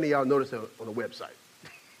 How many of y'all noticed that on the website?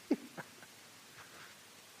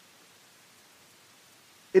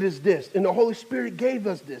 It is this, and the Holy Spirit gave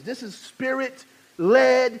us this. This is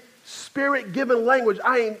Spirit-led, Spirit-given language.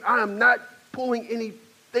 I am not pulling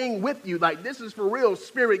anything with you. Like, this is for real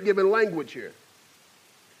Spirit-given language here.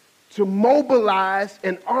 To mobilize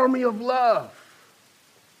an army of love.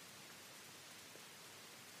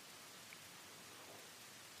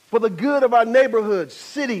 For the good of our neighborhoods,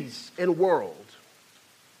 cities, and world.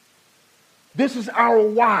 This is our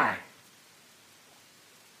why.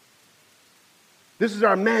 This is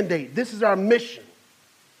our mandate. This is our mission.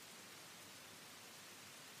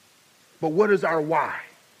 But what is our why?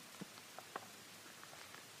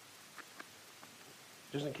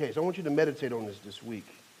 Just in case, I want you to meditate on this week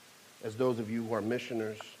as those of you who are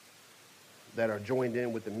missioners that are joined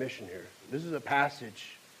in with the mission here. This is a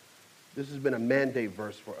passage. This has been a mandate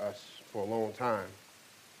verse for us for a long time.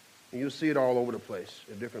 And you'll see it all over the place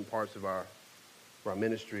in different parts of our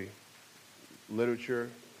ministry,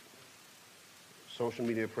 literature, social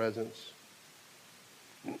media presence.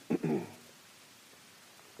 And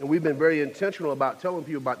we've been very intentional about telling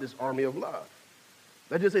people about this army of love.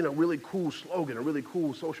 That just ain't a really cool slogan, a really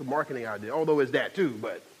cool social marketing idea, although it's that too,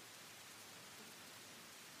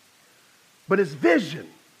 but it's vision.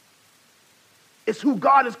 It's who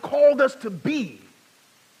God has called us to be.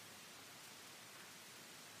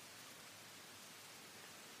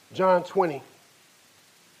 John 20.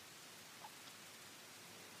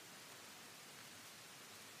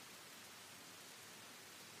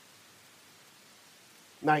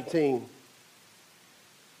 And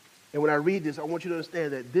when I read this, I want you to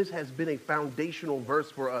understand that this has been a foundational verse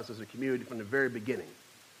for us as a community from the very beginning.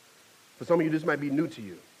 For some of you, this might be new to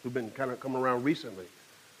you, who've been kind of coming around recently.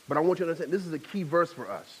 But I want you to understand this is a key verse for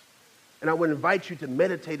us. And I would invite you to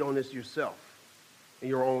meditate on this yourself in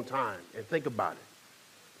your own time and think about it.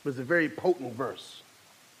 But it's a very potent verse.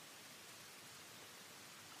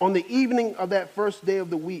 On the evening of that first day of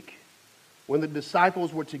the week, when the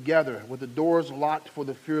disciples were together with the doors locked for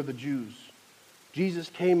the fear of the Jews, Jesus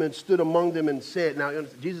came and stood among them and said, now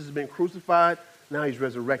Jesus has been crucified, now he's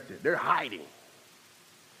resurrected. They're hiding.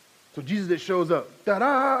 So Jesus just shows up.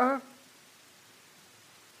 Ta-da!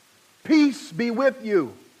 Peace be with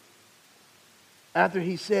you. After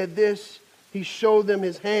he said this, he showed them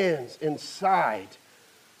his hands and side.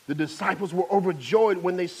 The disciples were overjoyed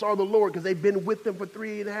when they saw the Lord because they'd been with them for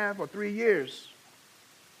 3 years.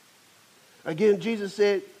 Again, Jesus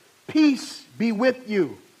said, peace be with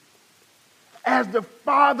you. As the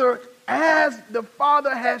Father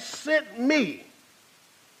has sent me,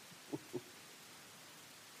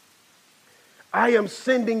 I am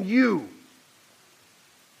sending you.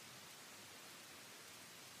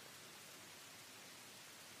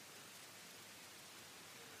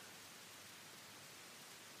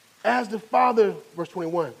 As the Father, verse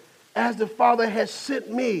 21, as the Father has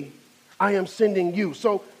sent me, I am sending you.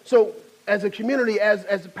 So as a community, as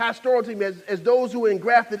a pastoral team, as those who are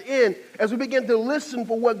engrafted in, as we begin to listen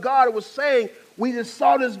for what God was saying, we just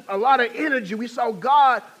saw a lot of energy. We saw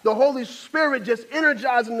God, the Holy Spirit, just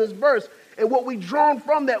energizing this verse. And what we drawn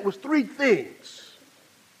from that was 3 things.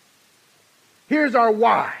 Here's our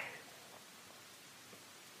why.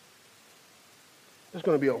 There's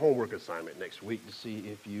going to be a homework assignment next week to see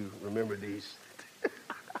if you remember these.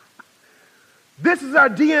 This is our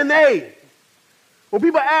DNA. When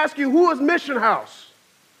people ask you, who is Mission House?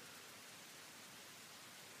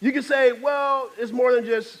 You can say, well, it's more than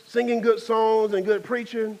just singing good songs and good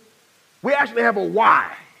preaching. We actually have a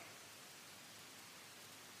why.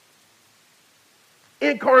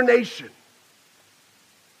 Incarnation.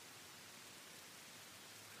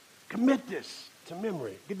 Commit this to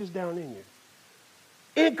memory. Get this down in you.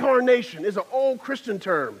 Incarnation is an old Christian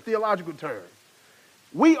term, theological term.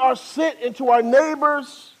 We are sent into our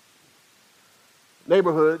neighborhoods,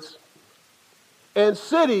 and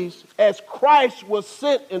cities as Christ was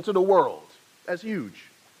sent into the world. That's huge.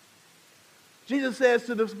 Jesus says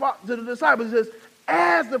to the disciples, he says,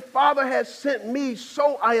 as the Father has sent me,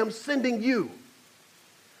 so I am sending you.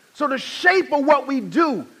 So the shape of what we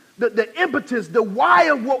do, the impetus, the why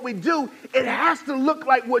of what we do, it has to look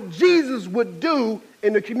like what Jesus would do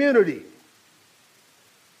in the community.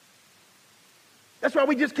 That's why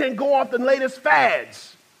we just can't go off the latest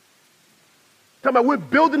fads. Talking about we're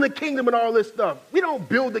building the kingdom and all this stuff. We don't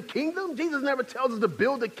build the kingdom. Jesus never tells us to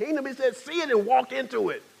build the kingdom. He says, see it and walk into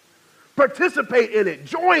it. Participate in it.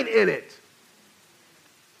 Join in it.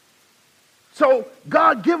 So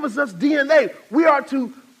God gives us DNA. We are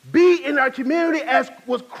to be in our community as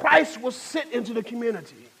was Christ was sent into the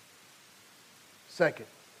community. Second,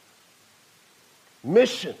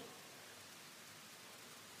 mission.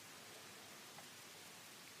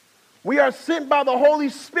 We are sent by the Holy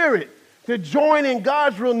Spirit to join in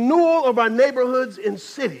God's renewal of our neighborhoods and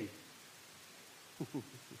city.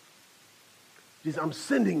 Jesus, I'm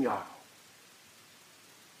sending y'all.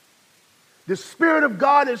 The Spirit of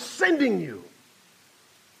God is sending you.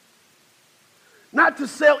 Not to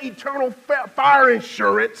sell eternal fire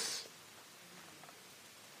insurance,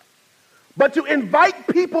 but to invite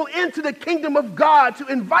people into the kingdom of God, to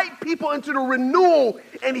invite people into the renewal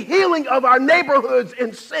and healing of our neighborhoods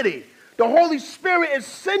and city. The Holy Spirit is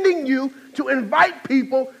sending you to invite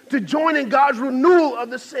people to join in God's renewal of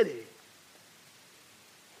the city.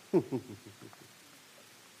 I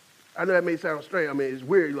know that may sound strange. I mean, it's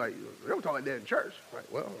weird. Like, they don't talk like that in church. Right?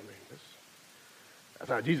 Well, I mean,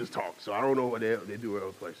 that's how Jesus talks. So I don't know what they do in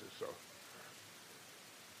other places. So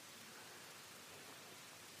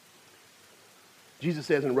Jesus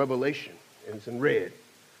says in Revelation, and it's in red,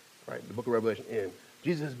 right? The book of Revelation ends.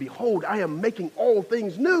 Jesus says, behold, I am making all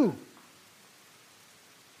things new.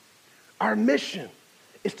 Our mission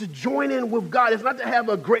is to join in with God. It's not to have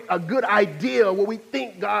a good idea what we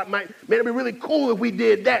think God might. Man, it'd be really cool if we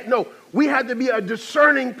did that. No, we have to be a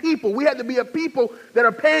discerning people. We have to be a people that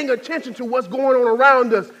are paying attention to what's going on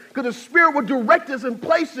around us, because the Spirit will direct us in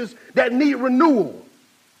places that need renewal.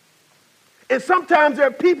 And sometimes there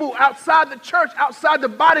are people outside the church, outside the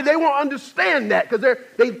body, they won't understand that because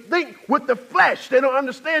they think with the flesh. They don't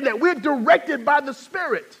understand that. We're directed by the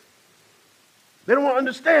Spirit. They don't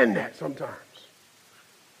understand that sometimes.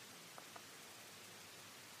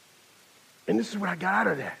 And this is what I got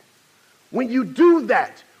out of that. When you do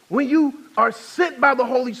that, when you are sent by the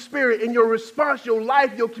Holy Spirit in your response, your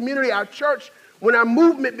life, your community, our church, when our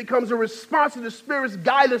movement becomes a response to the Spirit's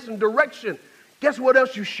guidance and direction, guess what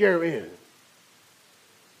else you share in?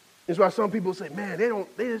 That's why some people say, man,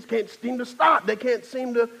 they just can't seem to stop. They can't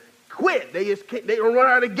seem to quit. They don't run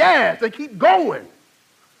out of gas. They keep going.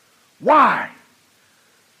 Why?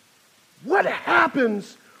 What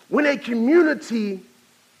happens when a community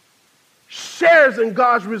shares in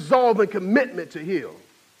God's resolve and commitment to heal?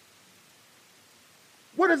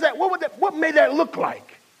 What may that look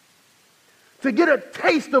like? To get a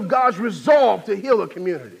taste of God's resolve to heal a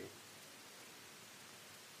community.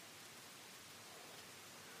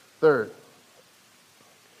 Third,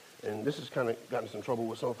 and this has kind of gotten some trouble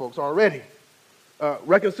with some folks already,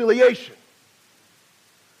 reconciliation.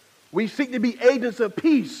 We seek to be agents of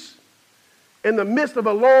peace in the midst of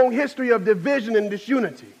a long history of division and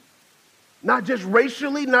disunity. Not just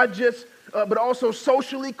racially, but also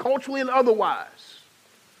socially, culturally, and otherwise.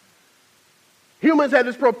 Humans have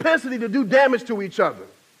this propensity to do damage to each other.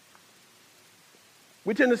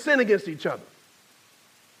 We tend to sin against each other.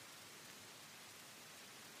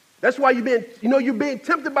 That's why you're being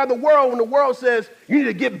tempted by the world when the world says, you need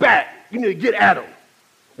to get back. You need to get at them.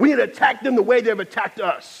 We need to attack them the way they've attacked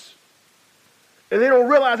us. And they don't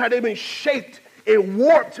realize how they've been shaped and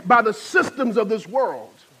warped by the systems of this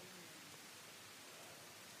world.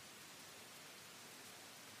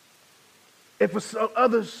 And for some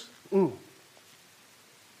others,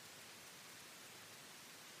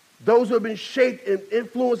 those who have been shaped and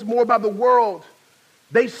influenced more by the world,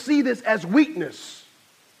 they see this as weakness.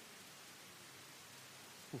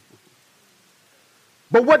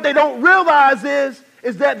 But what they don't realize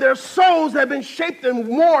is that their souls have been shaped and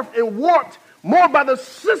morphed and warped more by the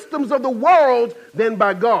systems of the world than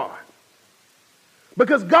by God.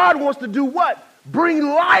 Because God wants to do what? Bring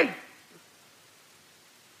life,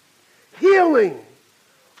 healing,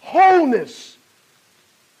 wholeness,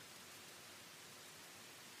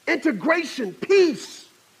 integration, peace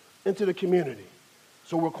into the community.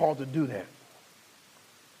 So we're called to do that.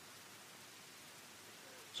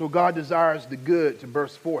 So God desires the good to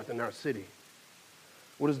burst forth in our city.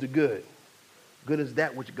 What is the good? Good is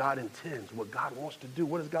that which God intends, what God wants to do.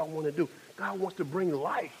 What does God want to do? God wants to bring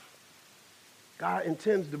life. God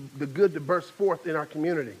intends the good to burst forth in our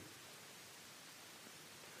community.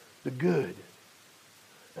 The good.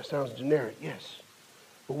 That sounds generic, yes.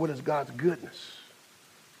 But what is God's goodness?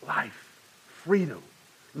 Life, freedom,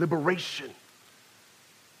 liberation,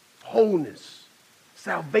 wholeness,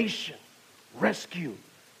 salvation, rescue,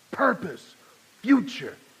 purpose,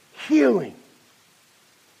 future, healing.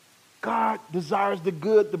 God desires the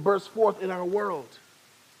good to burst forth in our world.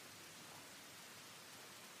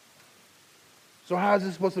 So how is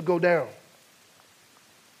this supposed to go down?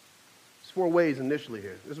 There's 4 ways initially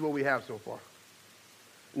here. This is what we have so far.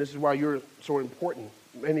 And this is why you're so important.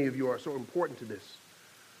 Many of you are so important to this.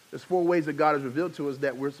 There's 4 ways that God has revealed to us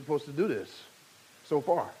that we're supposed to do this so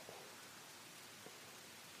far.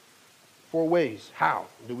 4 ways. How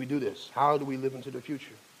do we do this? How do we live into the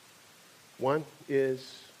future? 1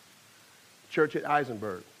 is church at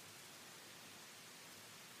Eisenberg.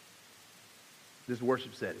 This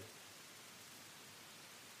worship setting.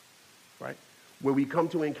 Right? Where we come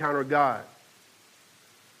to encounter God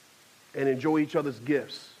and enjoy each other's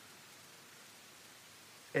gifts.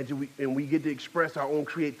 And we get to express our own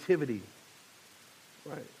creativity.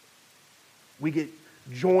 Right? We get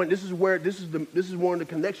joined. This is one of the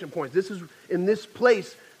connection points. This is in this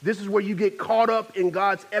place. This is where you get caught up in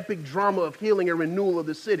God's epic drama of healing and renewal of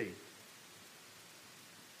the city.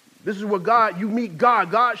 This is where you meet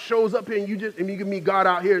God. God shows up here and you can meet God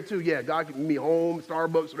out here too. Yeah, God can meet home,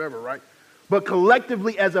 Starbucks, whatever, right? But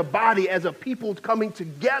collectively as a body, as a people coming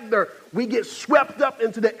together, we get swept up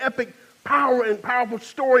into the epic power and powerful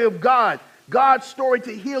story of God. God's story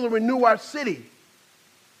to heal and renew our city.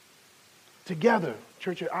 Together,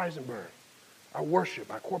 Church at Eisenberg, our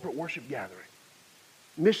corporate worship gathering.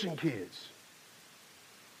 Mission kids,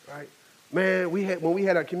 right? Man, when we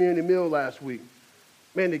had our community meal last week,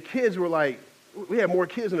 man, the kids were like, we had more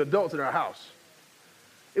kids than adults in our house.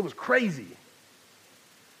 It was crazy.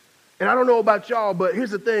 And I don't know about y'all, but here's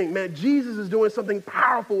the thing, man, Jesus is doing something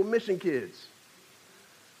powerful with mission kids.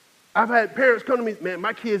 I've had parents come to me, man,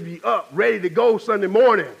 my kids be up, ready to go Sunday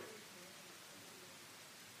morning.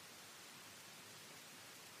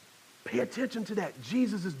 Pay attention to that.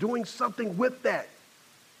 Jesus is doing something with that.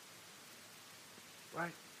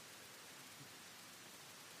 Right?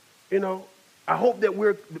 You know, I hope that we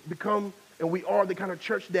are the kind of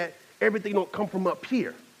church that everything don't come from up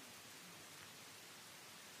here.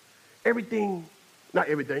 Everything, not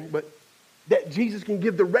everything, but that Jesus can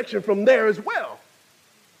give direction from there as well.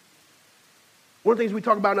 One of the things we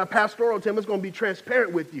talk about in our pastoral team is going to be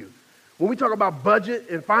transparent with you. When we talk about budget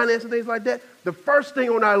and finance and things like that, the first thing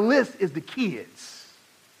on our list is the kids.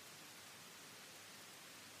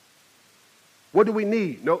 What do we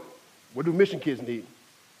need? Nope. What do mission kids need?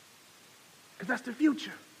 Because that's the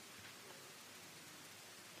future.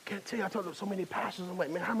 I can't tell you, I talk to so many pastors, I'm like,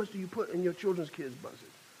 man, how much do you put in your children's kids' budget?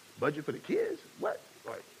 Budget for the kids? What?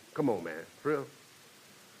 Like, come on, man. For real?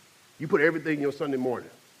 You put everything in your Sunday morning.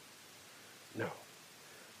 No.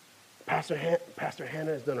 Pastor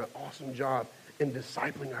Hannah has done an awesome job in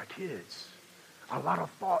discipling our kids. A lot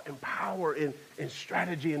of thought and power and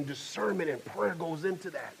strategy and discernment and prayer goes into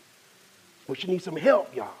that. But she needs some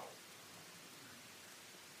help, y'all.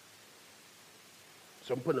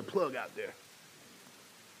 So I'm putting a plug out there.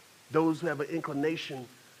 Those who have an inclination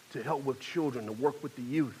to help with children, to work with the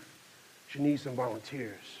youth, she needs some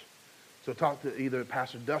volunteers. So talk to either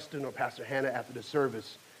Pastor Dustin or Pastor Hannah after the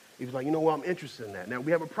service. He was like, you know what, I'm interested in that. Now,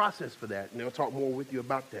 we have a process for that, and they'll talk more with you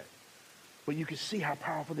about that. But you can see how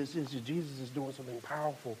powerful this is. Jesus is doing something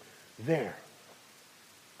powerful there.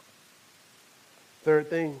 Third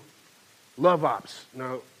thing, love ops.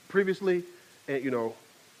 Now, previously, and I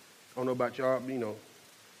don't know about y'all,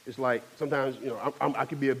 it's like sometimes, I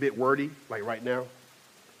could be a bit wordy, like right now.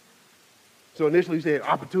 So initially you said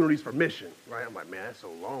opportunities for mission, right? I'm like, man, that's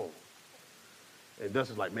so long. And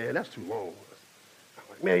Dustin's like, man, that's too long. I'm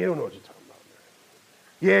like, man, you don't know what you're talking about,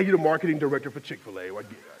 man. Yeah, you're the marketing director for Chick-fil-A. I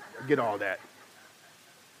get all that.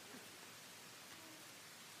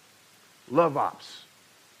 Love ops.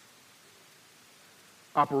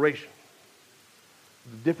 Operation.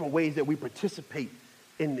 the different ways that we participate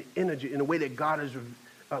in the energy, in the way that God is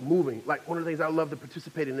moving. Like one of the things I love to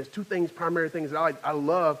participate in, there's two things, primary things that I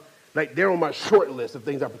love, like they're on my short list of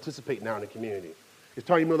things I participate now in the community. It's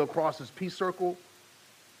Tanya Miller Cross's Peace Circle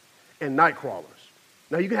and night crawlers.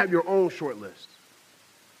 Now you can have your own short list,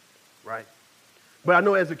 right? But I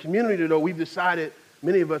know as a community though, we've decided,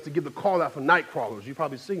 many of us, to give the call out for night crawlers. You've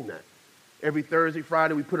probably seen that. Every Thursday,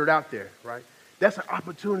 Friday, we put it out there, right? That's an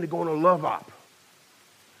opportunity to go on a love op,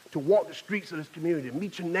 to walk the streets of this community, to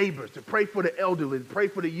meet your neighbors, to pray for the elderly, to pray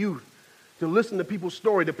for the youth, to listen to people's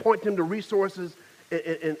story, to point them to resources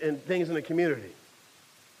and things in the community.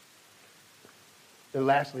 And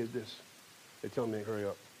lastly is this. They're telling me to hurry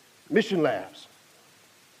up. Mission labs.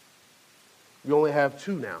 We only have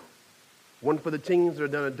two now. One for the teens that are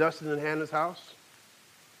done at Dustin and Hannah's house.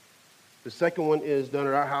 The second one is done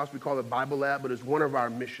at our house. We call it Bible Lab, but it's one of our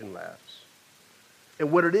mission labs.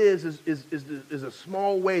 And what it is a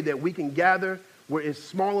small way that we can gather where it's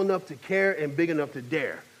small enough to care and big enough to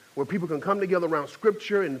dare, where people can come together around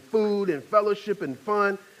scripture and food and fellowship and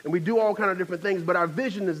fun, and we do all kind of different things. But our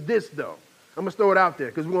vision is this, though. I'm going to throw it out there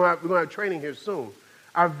because we're going to have training here soon.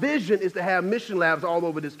 Our vision is to have mission labs all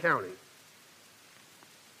over this county.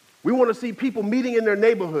 We want to see people meeting in their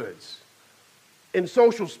neighborhoods, in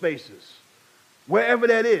social spaces, wherever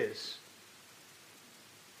that is.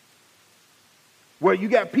 Where you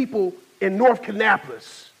got people in North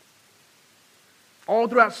Kannapolis, all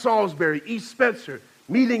throughout Salisbury, East Spencer,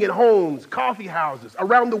 meeting in homes, coffee houses,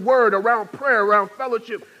 around the word, around prayer, around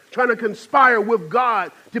fellowship, trying to conspire with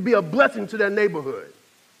God to be a blessing to their neighborhood.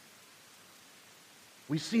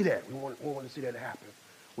 We see that. We want to see that happen.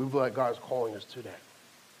 We feel like God is calling us to that.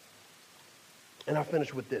 And I'll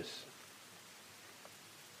finish with this.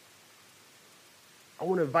 I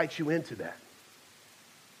want to invite you into that.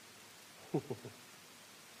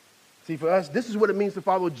 See, for us, this is what it means to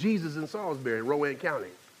follow Jesus in Salisbury, Rowan County.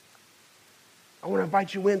 I want to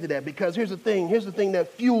invite you into that because here's the thing that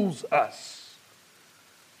fuels us.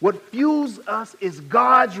 What fuels us is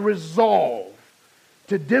God's resolve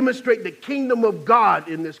to demonstrate the kingdom of God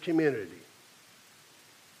in this community.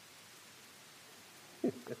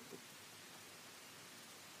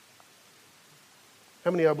 How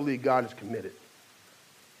many of y'all believe God is committed?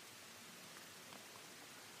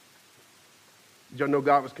 Did y'all know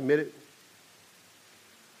God was committed?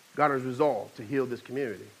 God is resolved to heal this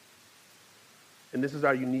community. And this is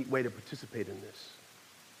our unique way to participate in this.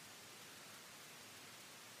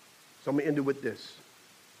 So I'm going to end it with this.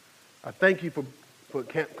 I thank you for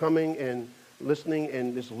coming and listening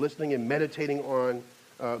and just listening and meditating on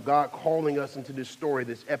God calling us into this story,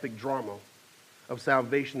 this epic drama of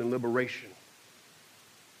salvation and liberation.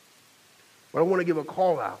 But I want to give a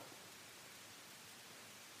call out.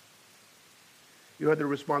 You don't have to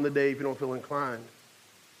respond today if you don't feel inclined.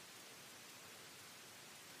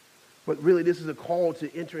 But really, this is a call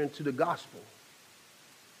to enter into the gospel.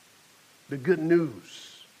 The good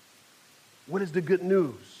news. What is the good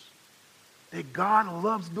news? That God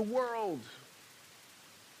loves the world.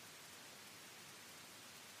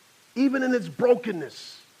 Even in its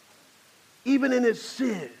brokenness. Even in its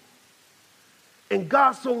sin. And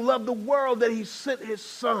God so loved the world that he sent his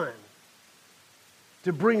son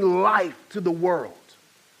to bring life to the world.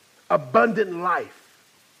 Abundant life.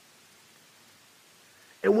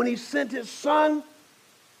 And when he sent his son,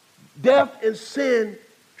 death and sin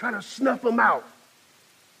tried to snuff him out.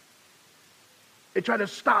 They tried to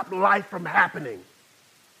stop life from happening.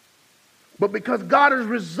 But because God is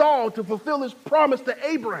resolved to fulfill his promise to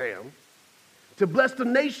Abraham, to bless the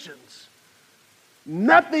nations,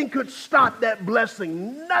 nothing could stop that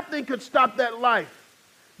blessing. Nothing could stop that life,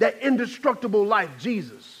 that indestructible life,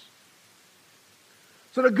 Jesus.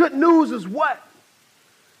 So the good news is what?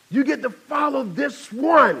 You get to follow this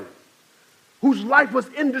one whose life was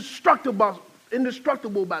indestructible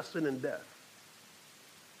by sin and death.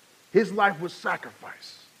 His life was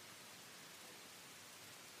sacrificed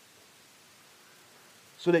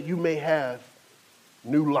so that you may have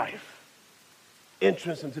new life,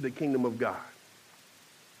 entrance into the kingdom of God.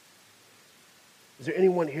 Is there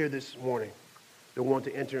anyone here this morning that wants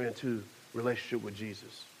to enter into relationship with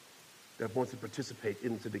Jesus, that wants to participate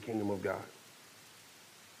into the kingdom of God?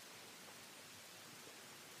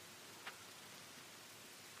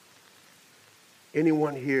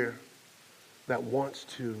 Anyone here that wants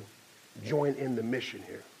to join in the mission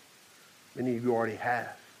here? Many of you already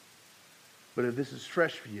have. But if this is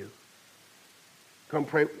fresh for you, come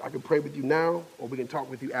pray. I can pray with you now, or we can talk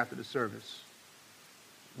with you after the service.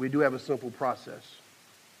 We do have a simple process.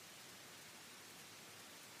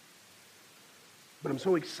 But I'm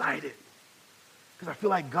so excited Because I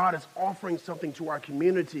feel like God is offering something to our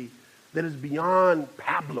community that is beyond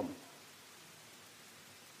pablum,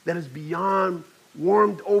 that is beyond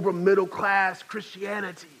warmed over middle class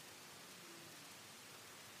Christianity.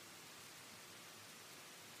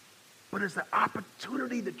 But it's the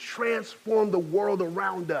opportunity to transform the world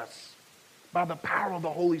around us by the power of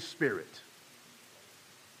the Holy Spirit.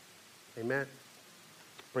 Amen.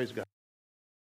 Praise God.